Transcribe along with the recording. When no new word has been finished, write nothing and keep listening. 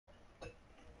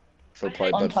for I hate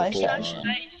play On bed for Josh's PlayStation. Fortnite.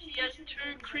 face. He has 2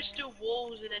 crystal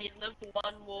walls and then he has level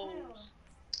 1 walls.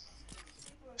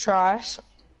 Trash.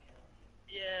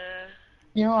 Yeah.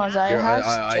 You know, Isaiah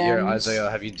has gems.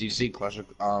 Isaiah, do you see Clash of,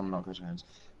 not Clash of Clans,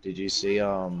 did you see,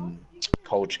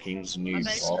 Coach King's new My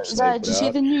box they Isaiah, put do you see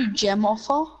out? the new gem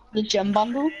offer? The gem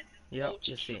bundle? Yep,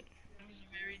 just it.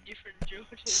 Very different, Jordan.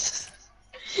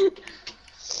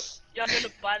 Yeah, I'm gonna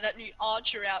buy that new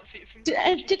archer outfit from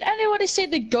Did anybody see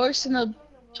the ghost in the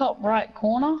top right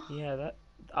corner? Yeah, that.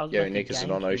 I was Yo, like a Nick, is it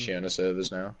on gang king. Oceania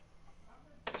servers now?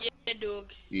 Yeah,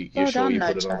 dog. You Well sure done, you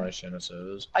put it on Nitro. Oceania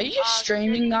servers? Are you just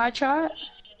streaming Nitro?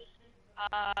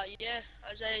 Yeah,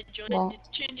 Isaiah joined Well,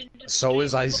 tuned into the So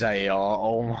is stream. Isaiah,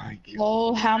 oh my god.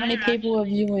 well, how many people are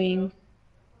viewing?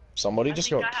 Somebody I just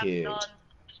think got I have none. kicked.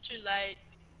 It's too late.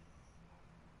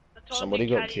 I told Somebody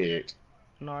Nick got how to kicked.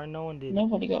 No one did.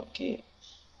 Nobody got kicked.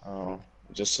 Oh,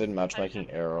 it just said matchmaking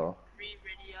error.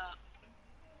 re-ready up.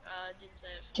 Didn't say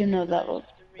it Do you know that fully, what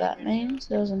have to that re-ready means?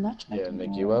 There was a Yeah, matchmaking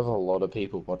Nick, you error. have a lot of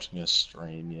people watching your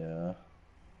stream, yeah.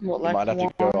 What, You like might have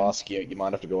to go one? ask you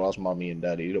might have to go ask mommy and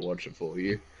daddy to watch it for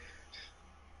you.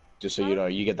 Just so you know,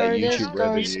 you get that Bro, there's YouTube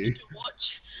ghosts. revenue. to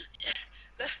watch.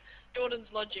 Yeah,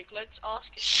 Jordan's logic. Let's ask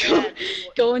his dad to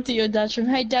watch. Go into your dad's room.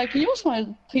 Hey dad, can you watch my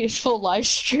PS4 live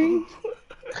stream?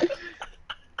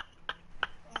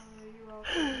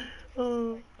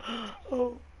 Oh,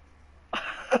 oh.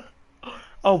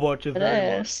 I'll watch it very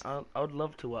Yes. much. I would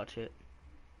love to watch it.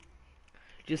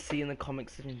 Just see in the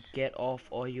comics section, get off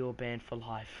or you're banned for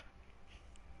life.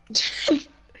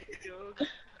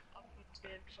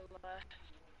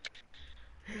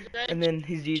 And then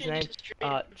his username,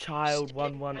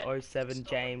 child1107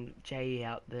 James J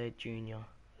out there Junior.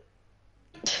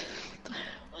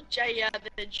 Not Jay out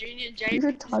there, Junior. Jay You're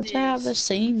a is touch out the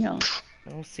senior.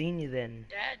 I'll see you then.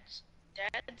 Dad's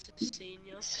a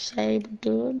senior. Say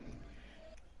good.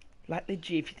 Like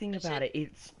legit, if you think about it,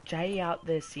 it's J out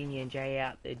there senior and J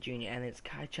out there junior, and it's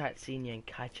Kaichite senior and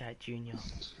Kaichite junior.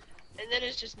 And then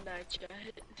it's just Nitro.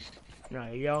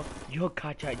 No, you're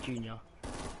Kaichite junior.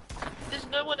 There's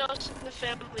no one else in the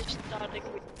family starting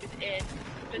with N,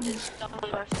 but there's some of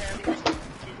my family starting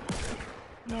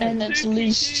with N. And it's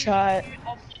least chat.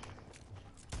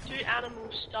 Two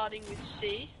animals starting with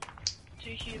C, 2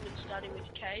 humans starting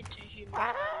with K, 2 humans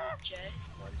starting with J,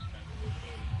 1 starting with N.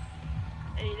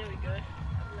 Hey, there we go.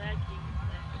 I'm lagging.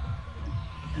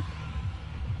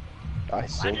 I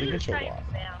still think it's your wife.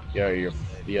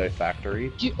 Yo, factory.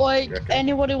 Do you, like, You reckon?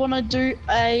 anybody want to do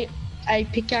a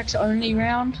pickaxe only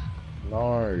round?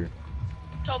 No.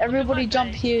 Everybody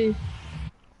jump here.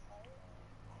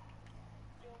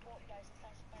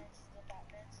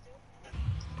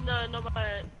 No, not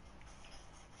my